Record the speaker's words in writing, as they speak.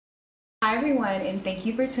Hi everyone, and thank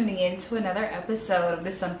you for tuning in to another episode of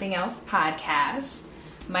the Something Else podcast.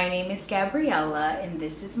 My name is Gabriella, and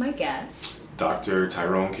this is my guest, Dr.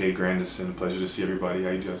 Tyrone K. Grandison. Pleasure to see everybody.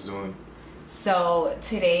 How you guys doing? So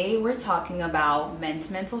today we're talking about men's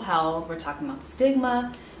mental health. We're talking about the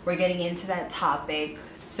stigma. We're getting into that topic.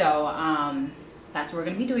 So that's what we're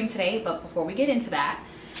going to be doing today. But before we get into that,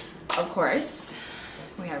 of course,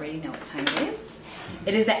 we already know what time it is.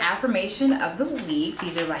 It is the affirmation of the week.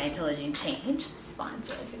 These are by Intelligent Change,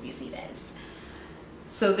 sponsors if you see this.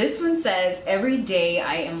 So this one says, every day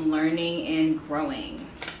I am learning and growing.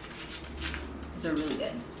 These are really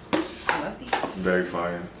good. I love these. Very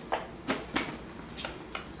fire.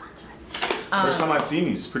 Sponsors. First time I've seen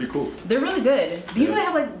these. Pretty cool. They're really good. Do you know they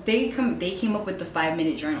have like, they came up with the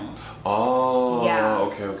 5-minute journal. Oh, yeah.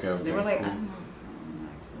 Okay. They were like, cool. I don't know,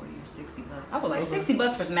 like 40 or 60 bucks. I was like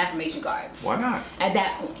 $60 for some affirmation cards. Why not? At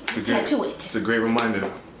that point, tattoo it. It's a great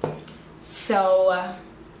reminder. So,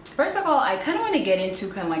 first of all, I kind of want to get into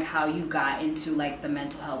kind of like how you got into like the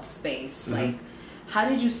mental health space. Mm-hmm. Like, how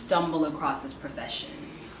did you stumble across this profession?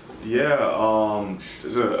 Yeah,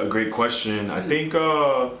 it's a great question. I think,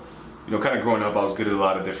 kind of growing up, I was good at a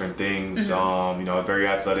lot of different things. Mm-hmm. Very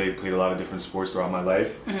athletic, played a lot of different sports throughout my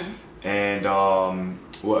life. Mm-hmm. And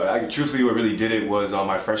truthfully, what really did it was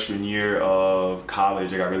my freshman year of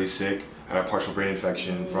college, I got really sick. I had a partial brain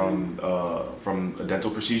infection from a dental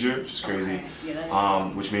procedure, which is crazy. Okay. Yeah, that is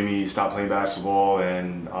crazy. Which made me stop playing basketball.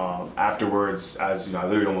 And afterwards, I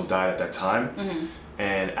literally almost died at that time. Mm-hmm.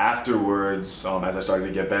 And afterwards, as I started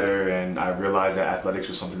to get better and I realized that athletics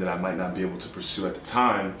was something that I might not be able to pursue at the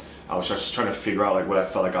time, I was just trying to figure out like what I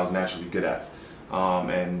felt like I was naturally good at.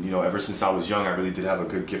 Ever since I was young, I really did have a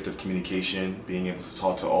good gift of communication, being able to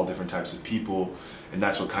talk to all different types of people. And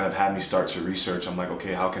that's what kind of had me start to research. I'm like,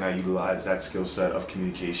 okay, how can I utilize that skill set of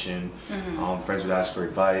communication? Mm-hmm. Friends would ask for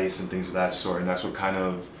advice and things of that sort. And that's what kind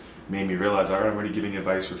of made me realize, all right, I'm already giving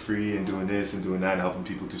advice for free and doing this and doing that and helping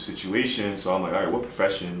people through situations. So I'm like, all right, what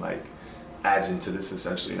profession like adds into this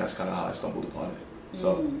essentially? And that's kind of how I stumbled upon it.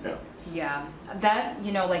 So, yeah. Yeah. That,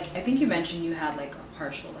 I think you mentioned you had like a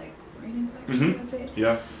partial like brain infection, was it?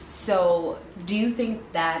 Yeah. So do you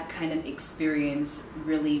think that kind of experience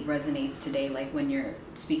really resonates today? Like when you're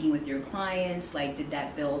speaking with your clients, like did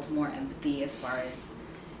that build more empathy as far as,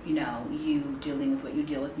 you dealing with what you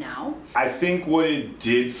deal with now? I think what it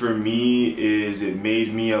did for me is it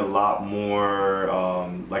made me a lot more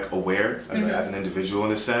aware as an individual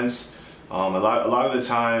in a sense. A lot of the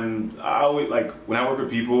time, I always when I work with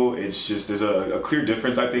people, it's just there's a clear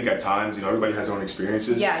difference. I think at times, everybody has their own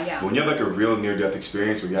experiences. Yeah. But when you have like a real near-death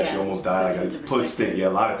experience where you actually almost die, it puts a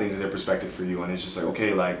lot of things in their perspective for you, and it's just like,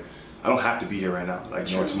 okay, like I don't have to be here right now. Like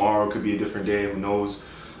tomorrow could be a different day. Who knows?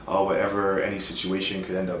 Whatever any situation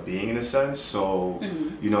could end up being in a sense. So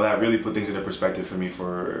that really put things into perspective for me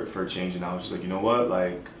for a change. And I was just like, you know what,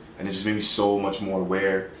 and it just made me so much more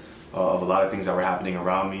aware of a lot of things that were happening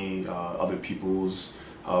around me, other people's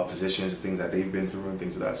positions, things that they've been through and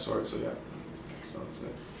things of that sort. So yeah, that's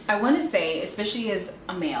it. I want to say, especially as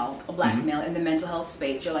a male, a black male in the mental health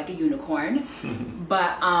space, you're like a unicorn.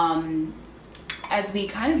 But as we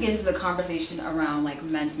kind of get into the conversation around like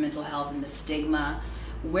men's mental health and the stigma,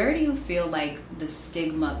 where do you feel like the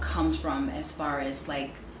stigma comes from as far as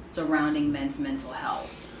like surrounding men's mental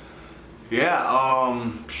health? Yeah,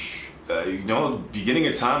 beginning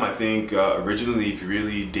of time, I think originally, if you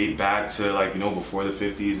really date back to before the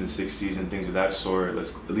 50s and 60s and things of that sort,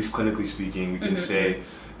 at least clinically speaking, we can say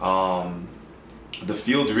the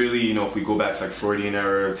field really, if we go back to Freudian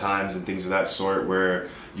era times and things of that sort, where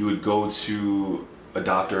you would go to a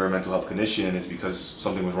doctor or a mental health clinician and it's because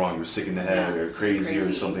something was wrong, you were sick in the head or crazy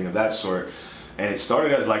or something of that sort. And it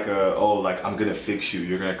started as I'm gonna fix you,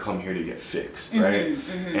 you're gonna come here to get fixed, right?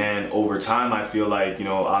 And over time I feel like,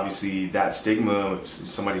 obviously that stigma, if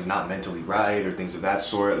somebody's not mentally right or things of that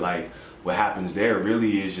sort, what happens there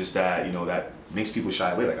really is just that, that makes people shy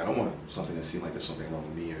away. I don't want something to seem like there's something wrong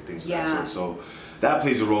with me or things of that sort. So that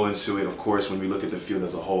plays a role into it, of course, when we look at the field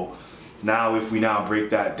as a whole. Now, if we now break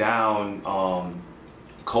that down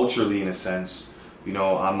culturally in a sense,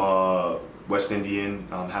 I'm a West Indian,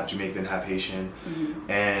 half Jamaican, half Haitian,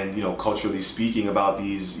 and culturally speaking about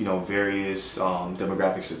these various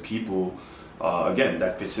demographics of people, again,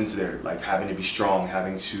 that fits into there, having to be strong,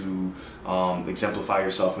 having to exemplify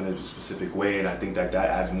yourself in a specific way, and I think that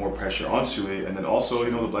adds more pressure onto it. And then also,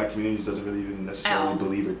 the black community doesn't really even necessarily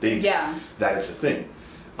believe or think that it's a thing.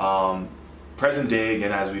 present day,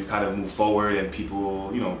 again, as we've kind of moved forward and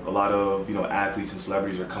people, a lot of, athletes and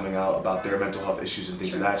celebrities are coming out about their mental health issues and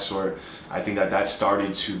things of that sort, I think that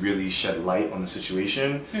started to really shed light on the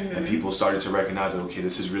situation, and people started to recognize that, okay,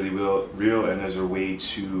 this is really real, and there's a way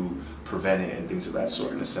to prevent it and things of that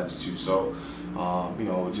sort in a sense too. So,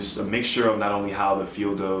 just a mixture of not only how the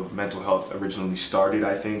field of mental health originally started,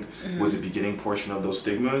 I think, was the beginning portion of those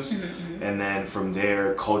stigmas, and then from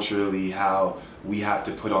there, culturally, how we have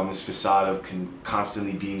to put on this facade of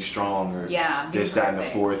constantly being strong, or this, that, and the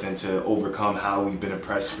fourth, and to overcome how we've been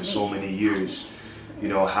oppressed for so many years.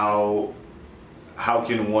 How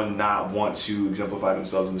can one not want to exemplify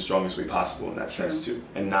themselves in the strongest way possible in that sense too,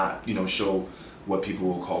 and not, show what people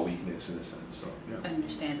will call weakness in a sense. So, yeah.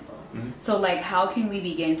 Understandable. So, like, how can we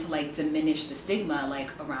begin to, like, diminish the stigma, like,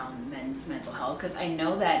 around men's mental health? Because I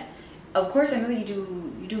know that, of course, I know that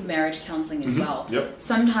you do marriage counseling as well. Yep.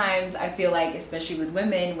 Sometimes I feel like, especially with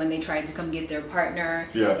women, when they try to come get their partner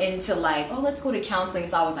into, like, oh, let's go to counseling,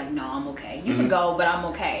 it's always like, no, I'm okay. You can go, but I'm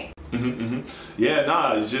okay. Yeah,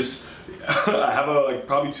 nah, it's just, I have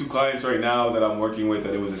probably 2 clients right now that I'm working with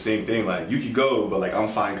that it was the same thing, like, you could go, but, like, I'm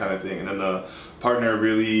fine kind of thing. And then the partner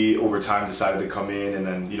really, over time, decided to come in, and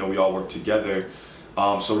then, we all work together.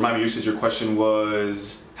 So remind me, you said your question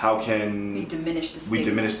was, how can we diminish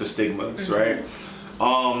the stigmas, right?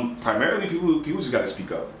 Primarily, people just got to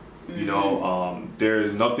speak up.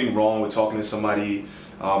 There's nothing wrong with talking to somebody,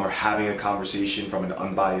 or having a conversation from an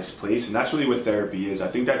unbiased place, and that's really what therapy is. I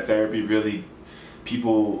think that therapy really,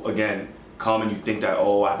 people, again, come and you think that,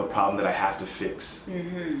 oh, I have a problem that I have to fix.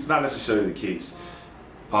 It's not necessarily the case.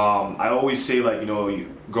 I always say, like,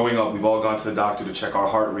 growing up, we've all gone to the doctor to check our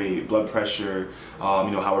heart rate, blood pressure,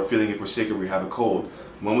 how we're feeling if we're sick or we have a cold.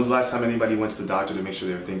 When was the last time anybody went to the doctor to make sure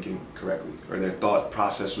they were thinking correctly, or their thought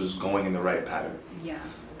process was going in the right pattern? Yeah.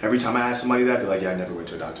 Every time I ask somebody that, they're like, yeah, I never went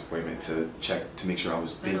to a doctor appointment to check to make sure I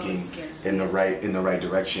was thinking in the right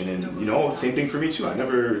direction. And same thing for me too. I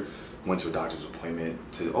never went to a doctor's appointment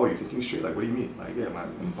to, oh, you're thinking straight? Like, what do you mean? Like, yeah,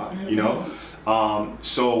 I'm fine,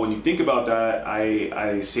 So when you think about that,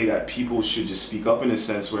 I say that people should just speak up in a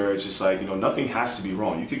sense where it's just like, nothing has to be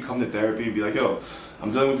wrong. You could come to therapy and be like, yo,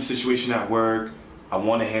 I'm dealing with the situation at work. I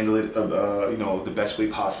want to handle it, the best way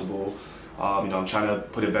possible. I'm trying to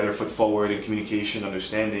put a better foot forward in communication,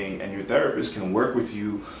 understanding, and your therapist can work with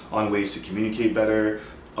you on ways to communicate better,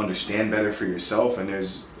 understand better for yourself. And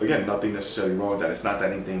there's, again, nothing necessarily wrong with that. It's not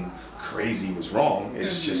that anything crazy was wrong.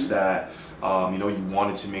 It's just that, you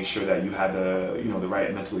wanted to make sure that you had the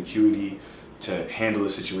right mental acuity to handle the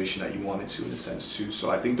situation that you wanted to, in a sense too. So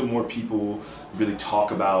I think the more people really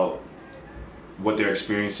talk about what their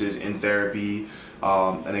experience is in therapy,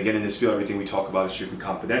 and again, in this field, everything we talk about is strictly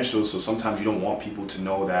confidential, so sometimes you don't want people to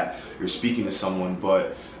know that you're speaking to someone,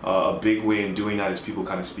 but a big way in doing that is people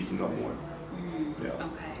kind of speaking up more.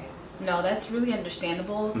 Okay. No, that's really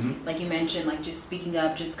understandable. Like you mentioned, like just speaking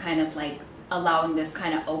up, just kind of like allowing this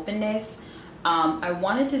kind of openness. I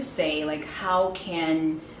wanted to say, like, how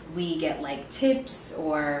can we get like tips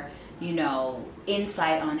or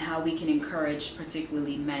insight on how we can encourage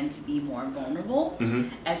particularly men to be more vulnerable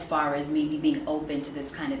as far as maybe being open to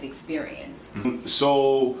this kind of experience?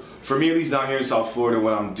 So for me, at least down here in South Florida,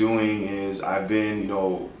 what I'm doing is I've been,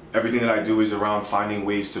 everything that I do is around finding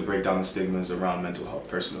ways to break down the stigmas around mental health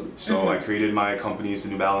personally. So I created my company, it's the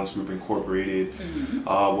New Balance Group Incorporated.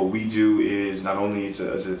 What we do is not only it's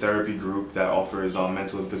a therapy group that offers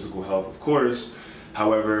mental and physical health, of course.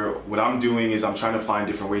 However, what I'm doing is I'm trying to find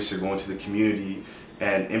different ways to go into the community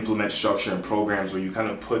and implement structure and programs where you kind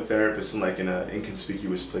of put therapists in an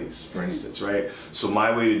inconspicuous place, for instance, right? So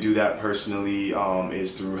my way to do that personally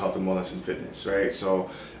is through health and wellness and fitness, right? So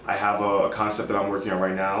I have a concept that I'm working on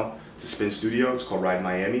right now. It's a spin studio. It's called Ride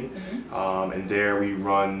Miami. And there we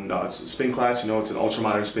run it's a spin class. It's an ultra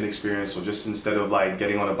modern spin experience. So just instead of like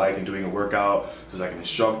getting on a bike and doing a workout, there's like an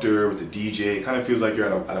instructor with a DJ. It kind of feels like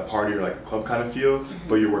you're at a party or like a club kind of feel,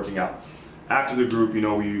 but you're working out. After the group,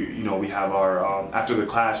 we have our after the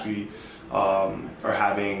class we are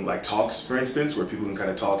having like talks, for instance, where people can kind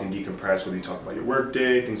of talk and decompress, whether you talk about your work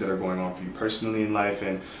day, things that are going on for you personally in life.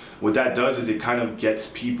 And what that does is it kind of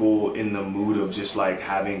gets people in the mood of just like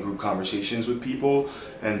having group conversations with people.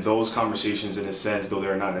 And those conversations, in a sense, though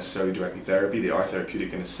they're not necessarily directly therapy, they are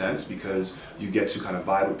therapeutic in a sense, because you get to kind of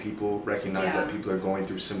vibe with people, recognize that people are going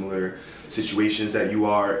through similar situations that you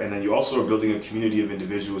are, and then you also are building a community of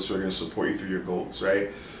individuals who are going to support you through your goals,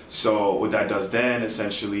 right? So what that does then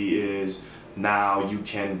essentially is now you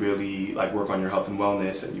can really like work on your health and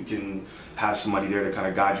wellness, and you can have somebody there to kind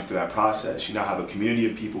of guide you through that process. You now have a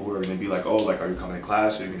community of people who are going to be like, oh, like, are you coming to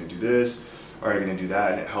class? Are you going to do this? are you going to do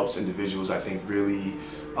that? And it helps individuals, I think, really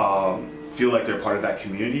feel like they're part of that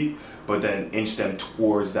community, but then inch them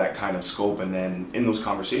towards that kind of scope. And then in those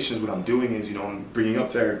conversations, what I'm doing is, I'm bringing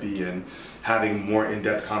up therapy and having more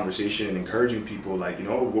in-depth conversation and encouraging people, like,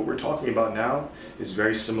 what we're talking about now is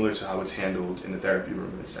very similar to how it's handled in the therapy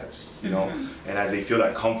room in a sense, and as they feel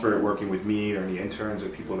that comfort working with me or the interns or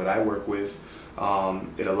people that I work with,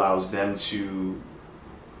 it allows them to,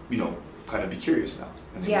 kind of be curious now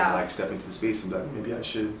and like step into the space and be like, maybe I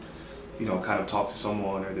should, kind of talk to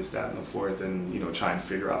someone or this, that, and the fourth, and try and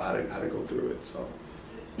figure out how to go through it. So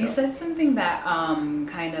you said something that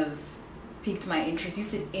kind of piqued my interest. You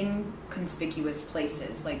said inconspicuous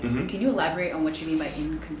places. Like, can you elaborate on what you mean by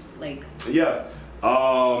Yeah.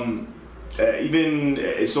 Even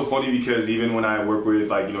it's so funny because even when I work with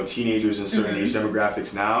teenagers in certain age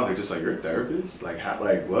demographics now, they're just like, you're a therapist? Like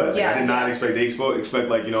what? I did not expect. They expect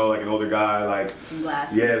like an older guy, like some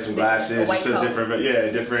glasses. Yeah, some glasses. Just a different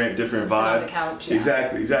vibe. On the couch. Yeah.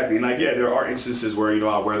 Exactly. And there are instances where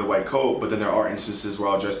I'll wear the white coat, but then there are instances where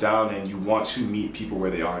I'll dress down, and you want to meet people where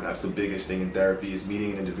they are. And that's the biggest thing in therapy, is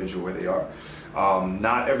meeting an individual where they are.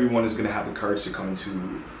 Not everyone is going to have the courage to come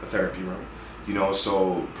into a therapy room.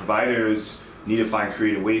 So providers need to find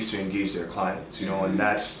creative ways to engage their clients, and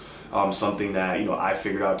that's something that, I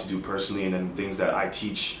figured out to do personally, and then things that I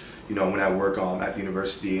teach, when I work at the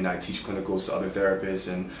university and I teach clinicals to other therapists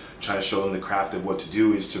and try to show them the craft of what to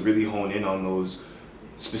do, is to really hone in on those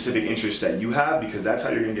specific interests that you have, because that's how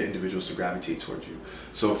you're going to get individuals to gravitate towards you.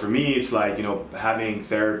 So for me, it's like, having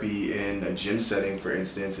therapy in a gym setting, for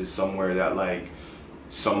instance, is somewhere that like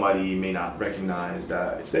somebody may not recognize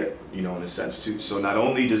that it's there, in a sense too. So not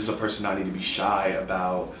only does a person not need to be shy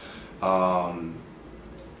about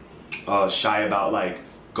like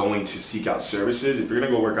going to seek out services. If you're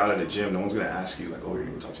gonna go work out at a gym, no one's gonna ask you like, oh, you're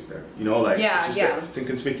gonna go talk to your therapist. It's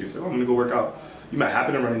inconspicuous. Like, oh, I'm gonna go work out. You might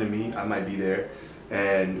happen to run into me. I might be there,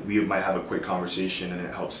 and we might have a quick conversation, and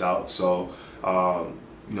it helps out. So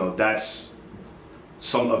that's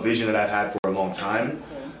a vision that I've had for a long time.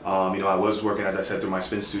 I was working, as I said, through my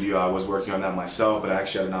spin studio. I was working on that myself, but I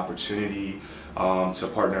actually had an opportunity to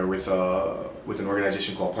partner with an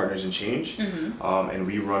organization called Partners in Change, and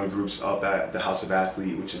we run groups up at the House of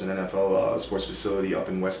Athlete, which is an NFL sports facility up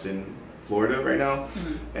in Weston, Florida right now.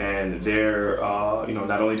 And they're,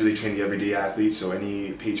 not only do they train the everyday athletes, so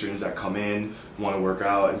any patrons that come in want to work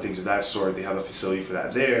out and things of that sort, they have a facility for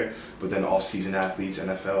that there, but then off-season athletes,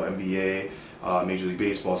 NFL, NBA, Major League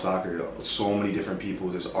Baseball, soccer, so many different people.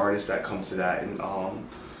 There's artists that come to that and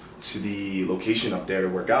to the location up there to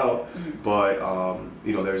work out. But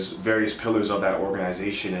there's various pillars of that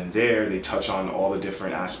organization, and there they touch on all the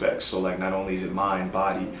different aspects. So like, not only is it mind,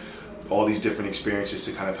 body, all these different experiences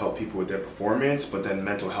to kind of help people with their performance, but then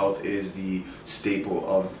mental health is the staple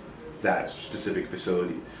of that specific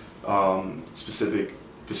facility.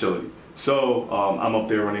 So I'm up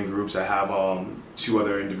there running groups. I have 2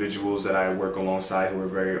 other individuals that I work alongside who are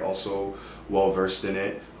very also well versed in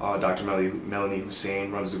it. Dr. Melanie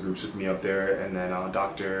Hussein runs the groups with me up there, and then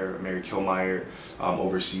Dr. Mary Kilmeyer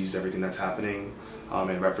oversees everything that's happening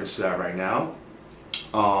in reference to that right now.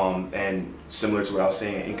 And similar to what I was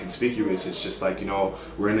saying, inconspicuous, it's just like,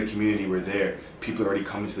 we're in the community, we're there. People are already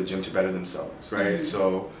coming to the gym to better themselves, right?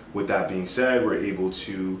 So with that being said, we're able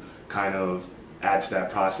to kind of add to that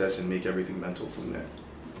process and make everything mental from there.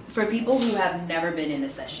 For people who have never been in a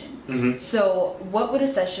session, so what would a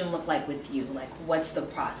session look like with you? Like, what's the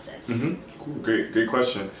process? Cool. Great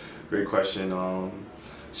question.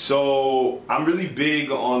 So I'm really big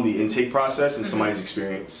on the intake process and somebody's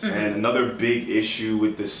experience. And another big issue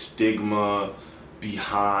with the stigma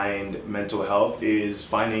behind mental health is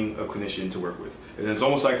finding a clinician to work with. And it's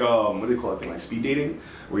almost like what do they call it? Like speed dating,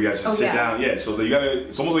 where you gotta just sit down. Yeah. So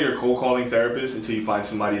it's almost like you're cold calling therapists until you find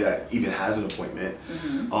somebody that even has an appointment.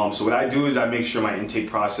 So what I do is I make sure my intake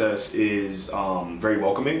process is very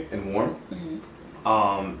welcoming and warm.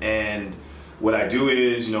 And what I do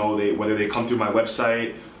is, whether they come through my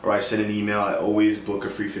website or I send an email, I always book a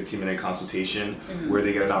free 15-minute consultation where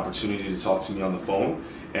they get an opportunity to talk to me on the phone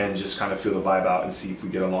and just kind of feel the vibe out and see if we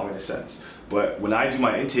get along in a sense. But when I do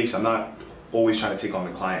my intakes, I'm not always trying to take on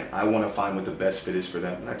the client. I want to find what the best fit is for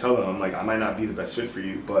them. And I tell them, I'm like, I might not be the best fit for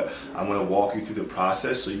you, but I want to walk you through the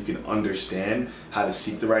process so you can understand how to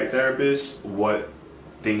seek the right therapist, what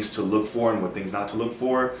things to look for and what things not to look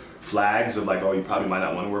for, flags of like, oh, you probably might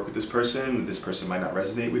not want to work with this person might not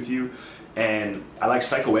resonate with you. And I like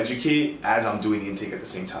psychoeducate as I'm doing the intake at the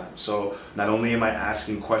same time. So not only am I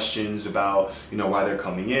asking questions about, why they're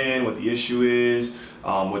coming in, what the issue is,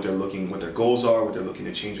 what their goals are, what they're looking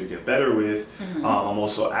to change or get better with. I'm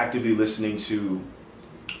also actively listening to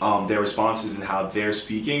their responses and how they're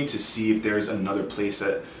speaking to see if there's another place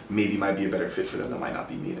that maybe might be a better fit for them that might not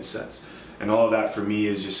be me in a sense. And all of that for me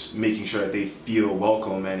is just making sure that they feel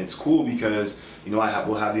welcome. And it's cool because, you know,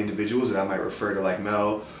 we'll have the individuals that I might refer to like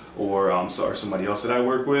Mel or somebody else that I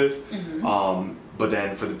work with. But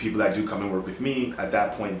then for the people that do come and work with me, at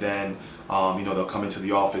that point then, you know, they'll come into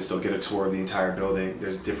the office, they'll get a tour of the entire building.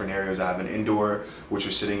 There's different areas. I have an indoor, which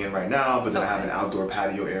we're sitting in right now, but then I have an outdoor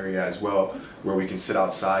patio area as well, where we can sit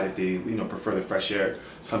outside if they, you know, prefer the fresh air,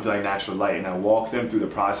 something like natural light. And I walk them through the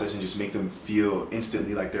process and just make them feel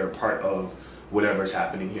instantly like they're a part of whatever's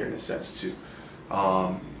happening here in a sense too.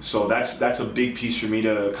 So that's a big piece for me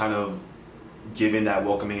to kind of give in that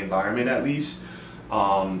welcoming environment at least.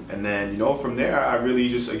 And then, you know, from there, I really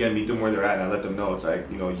just, again, meet them where they're at and I let them know. It's like,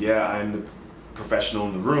 you know, yeah, I'm the professional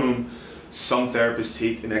in the room. Some therapists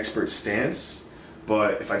take an expert stance,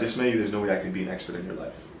 but if I just met you, there's no way I can be an expert in your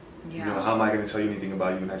life. Yeah. You know, how am I going to tell you anything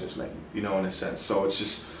about you when I just met you, you know, in a sense. So it's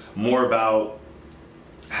just more about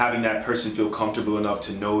having that person feel comfortable enough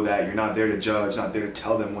to know that you're not there to judge, not there to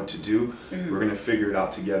tell them what to do. We're going to figure it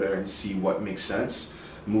out together and see what makes sense,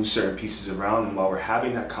 move certain pieces around. And while we're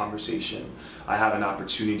having that conversation, I have an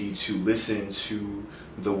opportunity to listen to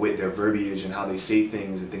their verbiage and how they say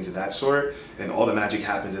things and things of that sort. And all the magic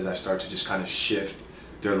happens as I start to just kind of shift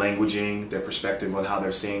their languaging, their perspective on how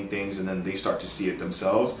they're saying things, and then they start to see it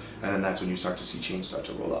themselves. And then that's when you start to see change start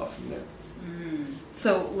to roll out from there.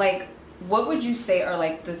 So, like, what would you say are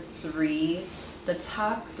like the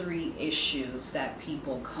top three issues that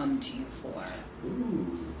people come to you for?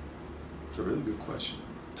 Ooh, it's a really good question.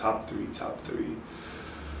 Top three.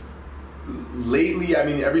 Lately, I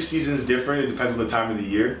mean, every season is different. It depends on the time of the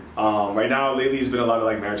year. Right now, lately, it's been a lot of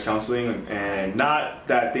like marriage counseling, and not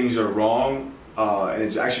that things are wrong. And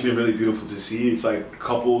it's actually been really beautiful to see. It's like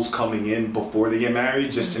couples coming in before they get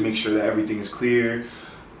married just to make sure that everything is clear.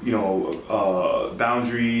 You know,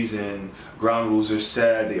 boundaries and ground rules are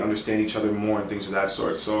set. They understand each other more and things of that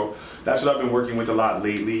sort. So that's what I've been working with a lot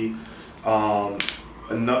lately.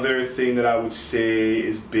 Another thing that I would say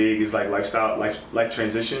is big is like life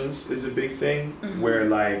transitions is a big thing, where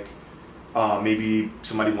like maybe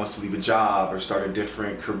somebody wants to leave a job or start a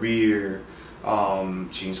different career,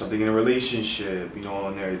 change something in a relationship, you know,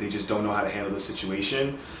 and they just don't know how to handle the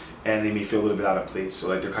situation, and they may feel a little bit out of place. So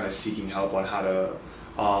like they're kind of seeking help on how to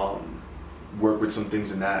work with some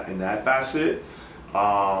things in that facet.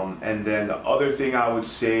 And then the other thing I would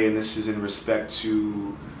say, and this is in respect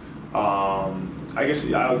to I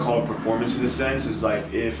guess I would call it performance in a sense, is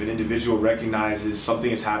like if an individual recognizes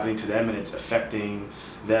something is happening to them and it's affecting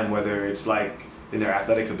them, whether it's like in their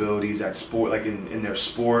athletic abilities at sport, like in their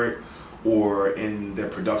sport or in their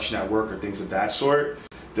production at work or things of that sort,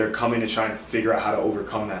 they're coming to try and figure out how to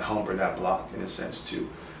overcome that hump or that block in a sense too.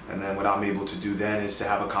 And then what I'm able to do then is to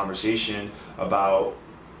have a conversation about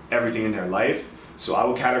everything in their life. So I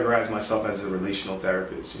would categorize myself as a relational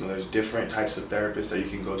therapist. You know, there's different types of therapists that you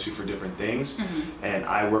can go to for different things. And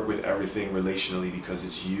I work with everything relationally because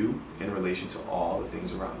it's you in relation to all the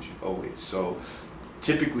things around you, always. So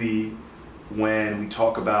typically when we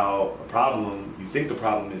talk about a problem, you think the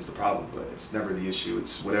problem is the problem, but it's never the issue.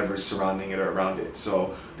 It's whatever's surrounding it or around it.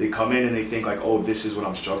 So they come in and they think like, oh, this is what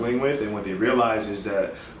I'm struggling with. And what they realize is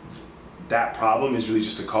that that problem is really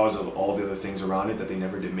just a cause of all the other things around it that they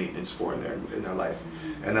never did maintenance for in their life.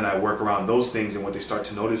 And then I work around those things, and what they start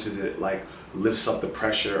to notice is it like lifts up the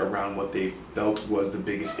pressure around what they felt was the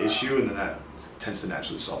biggest issue, and then that tends to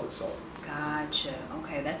naturally solve itself. Gotcha.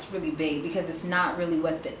 Okay, that's really big, because it's not really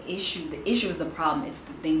what the issue is the problem, it's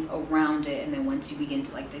the things around it. And then once you begin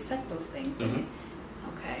to like dissect those things, then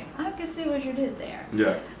okay, I can see what you did there.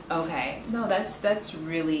 Yeah. Okay. No, that's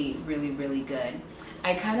really, really, really good.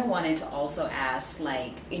 I kind of wanted to also ask,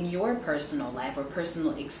 like, in your personal life or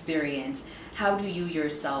personal experience, how do you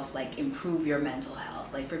yourself like improve your mental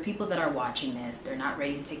health? Like for people that are watching this, they're not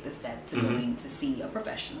ready to take the step to going to see a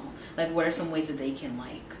professional. Like what are some ways that they can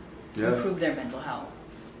like improve their mental health?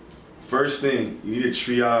 First thing, you need to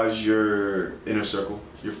triage your inner circle,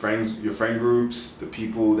 your friend groups, the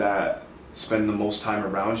people that spend the most time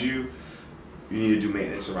around you. You need to do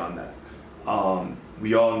maintenance around that.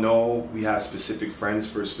 We all know we have specific friends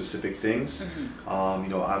for specific things. You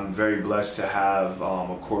know, I'm very blessed to have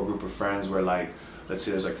a core group of friends where like, let's say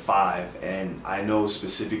there's like 5, and I know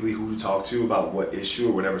specifically who to talk to about what issue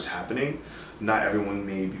or whatever's happening. Not everyone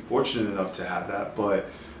may be fortunate enough to have that, but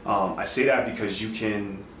I say that because you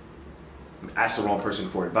can ask the wrong person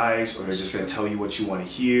for advice, or they're just going to tell you what you want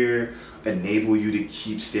to hear, enable you to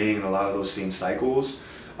keep staying in a lot of those same cycles.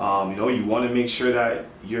 You want to make sure that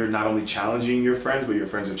you're not only challenging your friends, but your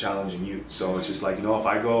friends are challenging you. So it's just like, if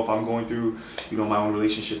I'm going through, my own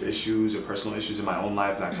relationship issues or personal issues in my own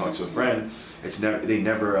life, and I talk to a friend, they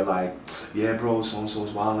never are like, yeah, bro,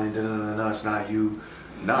 so-and-so's wilding, it's not you.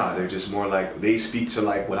 Nah, they're just more like, they speak to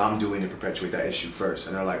like what I'm doing to perpetuate that issue first.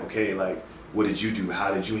 And they're like, okay, like, what did you do?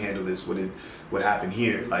 How did you handle this? What happened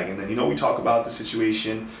here? Like, and then, we talk about the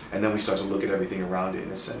situation, and then we start to look at everything around it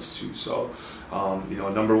in a sense too. So,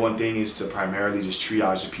 number one thing is to primarily just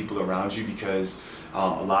triage the people around you, because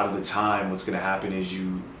a lot of the time what's going to happen is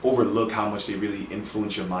you overlook how much they really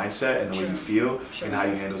influence your mindset and the way you feel and how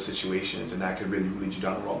you handle situations, and that could really lead you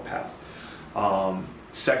down the wrong path.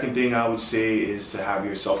 Second thing I would say is to have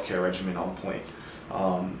your self-care regimen on point.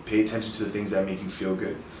 Pay attention to the things that make you feel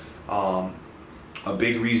good. A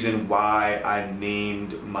big reason why I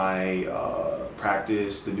named my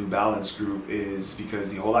practice the New Balance Group is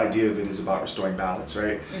because the whole idea of it is about restoring balance,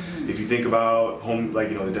 right? Mm-hmm. If you think about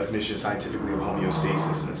the definition scientifically of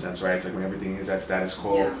homeostasis in a sense, right? It's like when everything is at status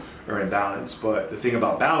quo or in balance. But the thing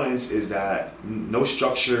about balance is that no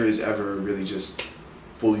structure is ever really just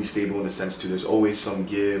fully stable in a sense too. There's always some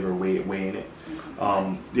give or weight in it.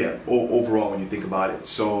 Overall when you think about it.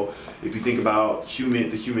 So if you think about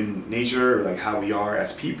the human nature, or like how we are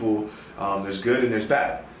as people, there's good and there's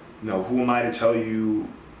bad. Who am I to tell you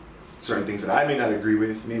certain things that I may not agree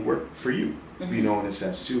with may work for you, in a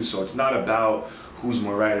sense too. So it's not about who's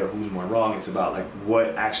more right or who's more wrong. It's about like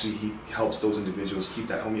what actually helps those individuals keep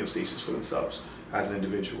that homeostasis for themselves as an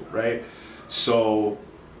individual, right? So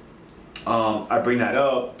I bring that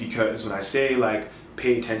up because when I say like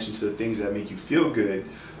pay attention to the things that make you feel good,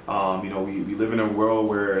 we live in a world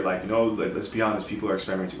where let's be honest, people are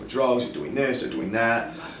experimenting with drugs, they're doing this, they're doing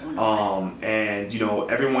that, and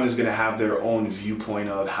everyone is going to have their own viewpoint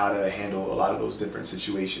of how to handle a lot of those different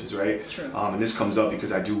situations, right? True. And this comes up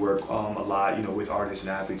because I do work a lot, with artists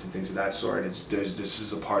and athletes and things of that sort, and this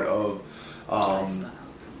is a part of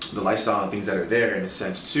the lifestyle and things that are there in a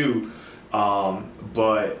sense too,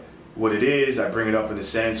 but what it is, I bring it up in a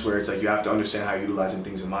sense where it's like you have to understand how you're utilizing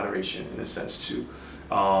things in moderation in a sense too.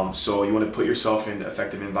 So you want to put yourself in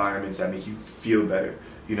effective environments that make you feel better.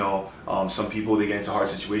 Some people, they get into hard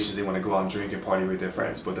situations, they want to go out and drink and party with their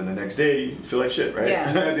friends, but then the next day you feel like shit, right? Yeah.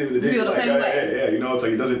 At the end of the day, you feel the same way. Yeah, it's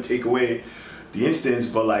like it doesn't take away the instance,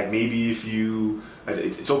 but like maybe if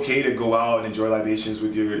it's okay to go out and enjoy libations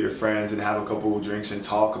with your friends and have a couple of drinks and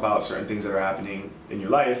talk about certain things that are happening in your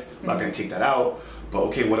life. I'm not going to take that out, but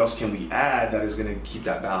okay, what else can we add that is going to keep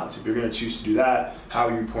that balance? If you're going to choose to do that, how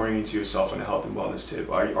are you pouring into yourself in a health and wellness tip?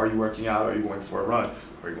 Are you working out? Are you going for a run?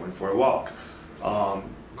 Are you going for a walk?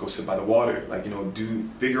 Go sit by the water.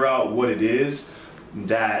 Figure out what it is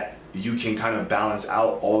that you can kind of balance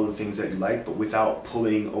out all the things that you like, but without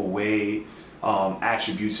pulling away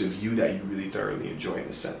attributes of you that you really thoroughly enjoy in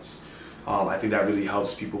a sense. I think that really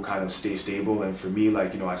helps people kind of stay stable. And for me,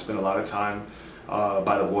 I spend a lot of time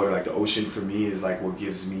by the water. Like the ocean for me is like what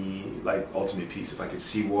gives me like ultimate peace. If I could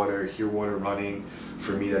see water, hear water running,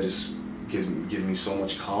 for me that just gives me so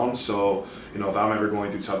much calm. So if I'm ever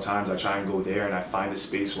going through tough times, I try and go there and I find a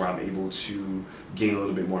space where I'm able to gain a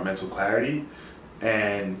little bit more mental clarity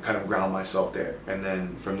and kind of ground myself there. And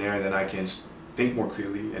then from there, then I can think more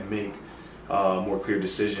clearly and make more clear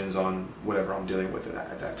decisions on whatever I'm dealing with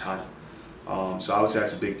at that time. So I would say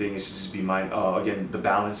that's a big thing, is to just be again, the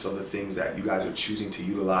balance of the things that you guys are choosing to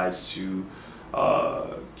utilize to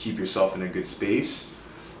keep yourself in a good space.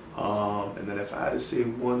 And then if I had to say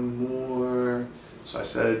one more, so I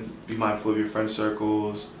said be mindful of your friend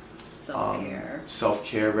circles,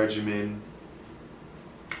 self-care regimen.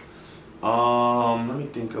 Let me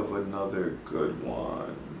think of another good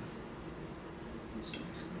one.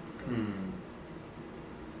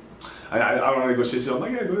 I don't want to go shit. I'm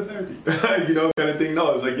like, yeah, go to therapy, kind of thing.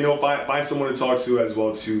 No, it's like, find someone to talk to as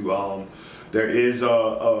well too. There is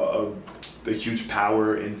a huge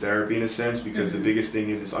power in therapy in a sense, because the biggest thing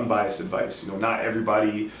is it's unbiased advice. Not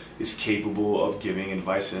everybody is capable of giving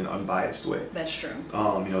advice in an unbiased way. That's true.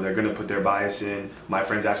 They're gonna put their bias in. My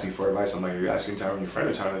friends ask me for advice. I'm like, are you asking Tyron, your friend,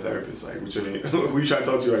 or Tyron, a therapist? Like, who are you trying to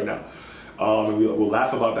talk to right now? And we'll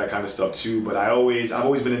laugh about that kind of stuff too, but I've always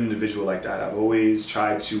been an individual like that. I've always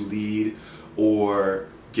tried to lead or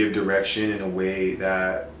give direction in a way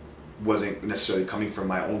that wasn't necessarily coming from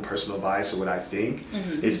my own personal bias or what I think.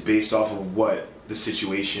 It's based off of what the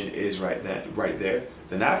situation is right there.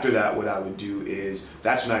 Then after that, what I would do is,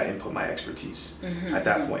 that's when I input my expertise. At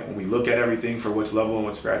that point, when we look at everything for what's level and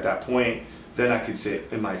what's fair at that point, then I could say,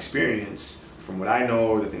 in my experience, from what I know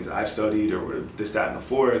or the things that I've studied or this, that, and the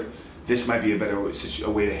fourth, this might be a better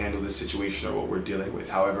way to handle this situation or what we're dealing with.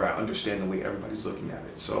 However, I understand the way everybody's looking at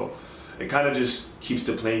it. So it kind of just keeps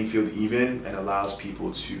the playing field even and allows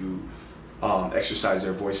people to exercise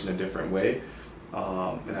their voice in a different way.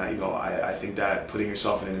 And I think that putting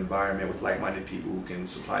yourself in an environment with like-minded people who can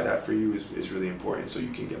supply that for you is really important, so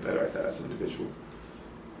you can get better at that as an individual.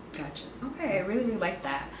 Gotcha. Okay, I really, really like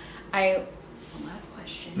that. One last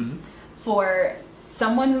question. Mm-hmm. For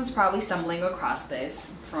someone who's probably stumbling across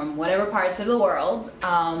this from whatever parts of the world,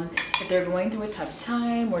 if they're going through a tough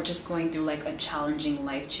time or just going through like a challenging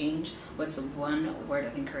life change, what's one word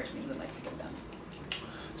of encouragement you would like to give them?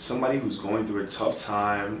 Somebody who's going through a tough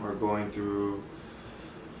time or going through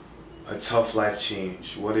a tough life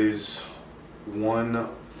change, what is one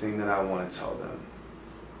thing that I want to tell them?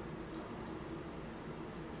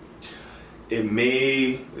 It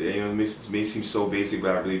may seem so basic,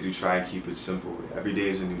 but I really do try and keep it simple. Every day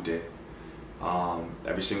is a new day.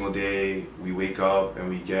 Every single day we wake up and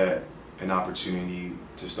we get an opportunity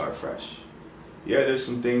to start fresh. Yeah, there's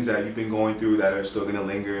some things that you've been going through that are still going to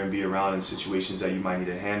linger and be around in situations that you might need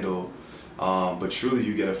to handle. But truly,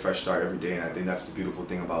 you get a fresh start every day, and I think that's the beautiful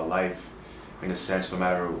thing about life. In a sense, no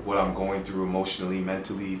matter what I'm going through emotionally,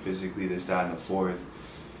 mentally, physically, this, that, and the fourth,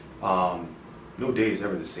 no day is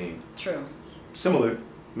ever the same. True. Similar,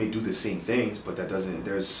 may do the same things, but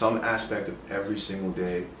there's some aspect of every single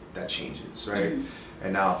day that changes, right? Mm-hmm.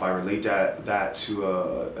 And now if I relate that to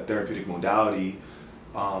a therapeutic modality,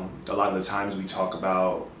 a lot of the times we talk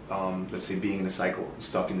about, let's say, being in a cycle,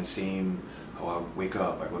 stuck in the same, I wake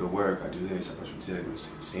up, I go to work, I do this, I brush my teeth, I do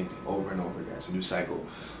the same thing over and over again. It's a new cycle.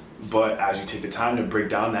 But as you take the time to break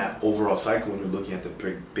down that overall cycle, when you're looking at the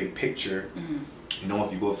big picture, mm-hmm.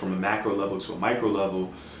 If you go from a macro level to a micro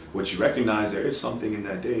level, what you recognize, there is something in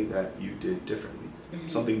that day that you did differently. Mm-hmm.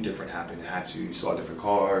 Something different happened. You saw a different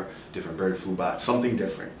car, different bird flew by, something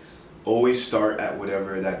different. Always start at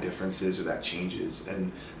whatever that difference is or that changes,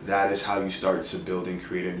 and that is how you start to build and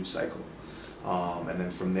create a new cycle. And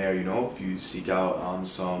then from there, if you seek out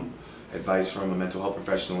some advice from a mental health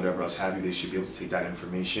professional, whatever else have you, they should be able to take that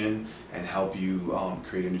information and help you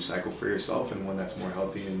create a new cycle for yourself, and one that's more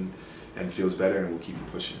healthy and feels better and will keep you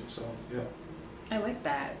pushing. So, yeah. I like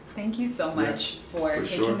that. Thank you so much for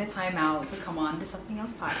taking the time out to come on the Something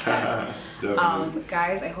Else podcast.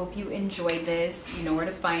 Guys, I hope you enjoyed this. You know where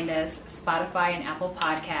to find us: Spotify and Apple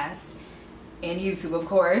Podcasts, and YouTube, of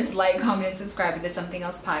course. Like, comment, and subscribe to the Something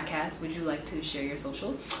Else podcast. Would you like to share your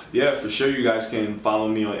socials? Yeah, for sure. You guys can follow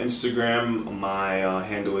me on Instagram. My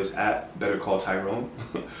handle is @BetterCallTyrone.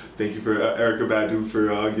 Thank you for Erica Badu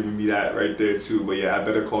for giving me that right there too. But yeah,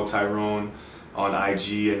 @BetterCallTyrone on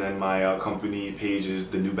IG, and then my company page is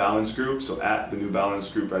The New Balance Group, so @The New Balance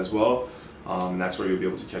Group as well. That's where you'll be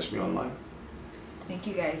able to catch me online. Thank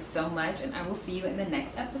you guys so much, and I will see you in the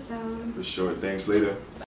next episode. For sure. Thanks. Later. Bye.